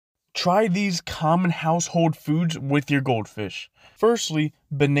Try these common household foods with your goldfish. Firstly,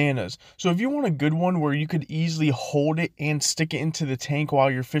 bananas. So if you want a good one where you could easily hold it and stick it into the tank while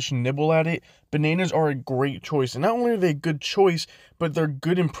your fish nibble at it, bananas are a great choice. And not only are they a good choice, but they're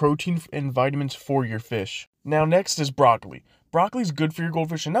good in protein and vitamins for your fish. Now next is broccoli. Broccoli is good for your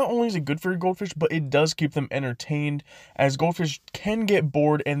goldfish, and not only is it good for your goldfish, but it does keep them entertained, as goldfish can get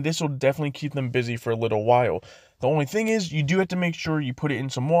bored, and this will definitely keep them busy for a little while. The only thing is, you do have to make sure you put it in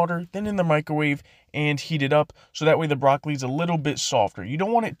some water, then in the microwave, and heat it up, so that way the broccoli is a little bit softer. You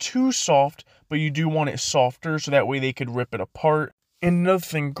don't want it too soft, but you do want it softer, so that way they could rip it apart. And another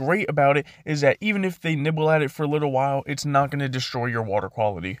thing great about it is that even if they nibble at it for a little while, it's not going to destroy your water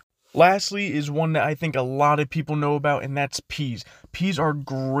quality. Lastly is one that I think a lot of people know about, and that's peas. Peas are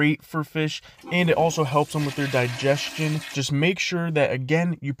great for fish, and it also helps them with their digestion. Just make sure that,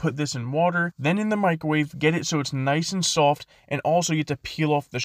 again, you put this in water, then in the microwave, get it so it's nice and soft, and also you have to peel off the